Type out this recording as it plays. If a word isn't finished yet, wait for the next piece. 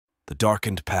The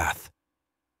Darkened Path.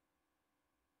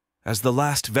 As the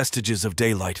last vestiges of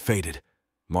daylight faded,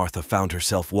 Martha found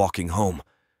herself walking home,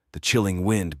 the chilling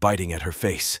wind biting at her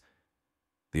face.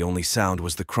 The only sound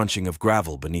was the crunching of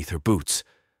gravel beneath her boots,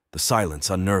 the silence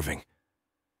unnerving.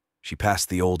 She passed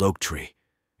the old oak tree,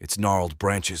 its gnarled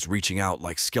branches reaching out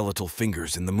like skeletal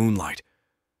fingers in the moonlight.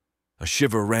 A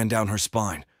shiver ran down her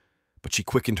spine, but she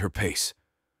quickened her pace,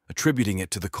 attributing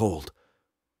it to the cold.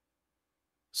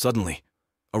 Suddenly,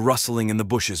 a rustling in the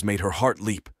bushes made her heart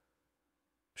leap.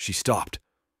 She stopped,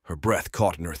 her breath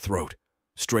caught in her throat,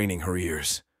 straining her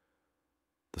ears.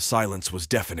 The silence was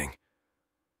deafening.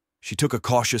 She took a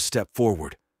cautious step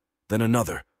forward, then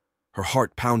another, her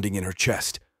heart pounding in her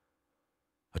chest.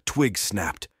 A twig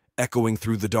snapped, echoing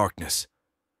through the darkness.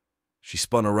 She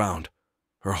spun around,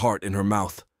 her heart in her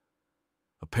mouth.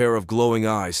 A pair of glowing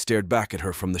eyes stared back at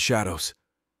her from the shadows.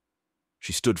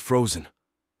 She stood frozen,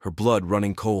 her blood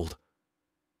running cold.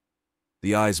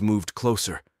 The eyes moved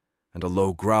closer, and a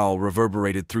low growl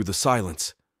reverberated through the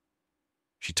silence.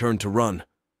 She turned to run,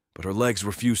 but her legs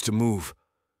refused to move.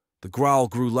 The growl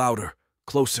grew louder,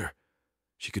 closer.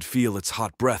 She could feel its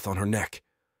hot breath on her neck.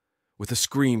 With a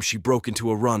scream, she broke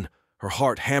into a run, her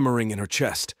heart hammering in her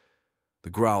chest. The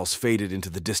growls faded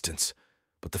into the distance,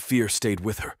 but the fear stayed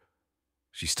with her.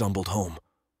 She stumbled home,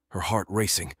 her heart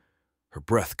racing, her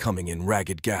breath coming in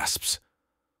ragged gasps.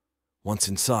 Once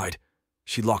inside,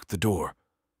 she locked the door,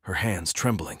 her hands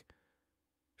trembling.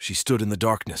 She stood in the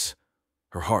darkness,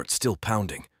 her heart still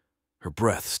pounding, her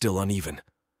breath still uneven.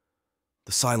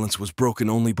 The silence was broken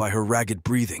only by her ragged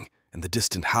breathing and the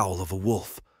distant howl of a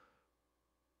wolf.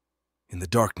 In the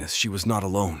darkness, she was not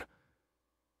alone.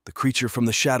 The creature from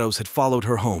the shadows had followed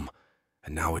her home,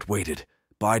 and now it waited,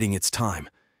 biding its time,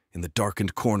 in the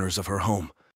darkened corners of her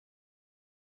home.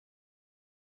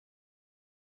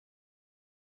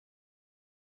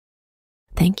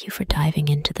 Thank you for diving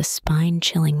into the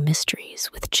spine-chilling mysteries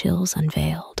with Chills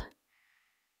Unveiled.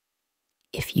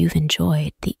 If you've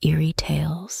enjoyed the eerie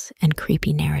tales and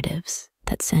creepy narratives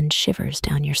that send shivers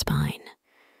down your spine,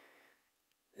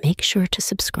 make sure to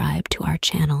subscribe to our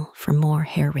channel for more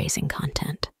hair-raising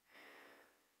content.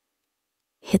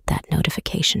 Hit that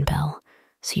notification bell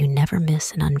so you never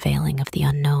miss an unveiling of the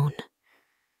unknown.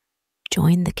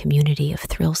 Join the community of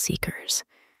thrill seekers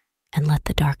and let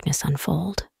the darkness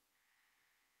unfold.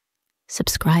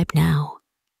 Subscribe now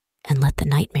and let the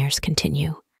nightmares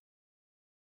continue.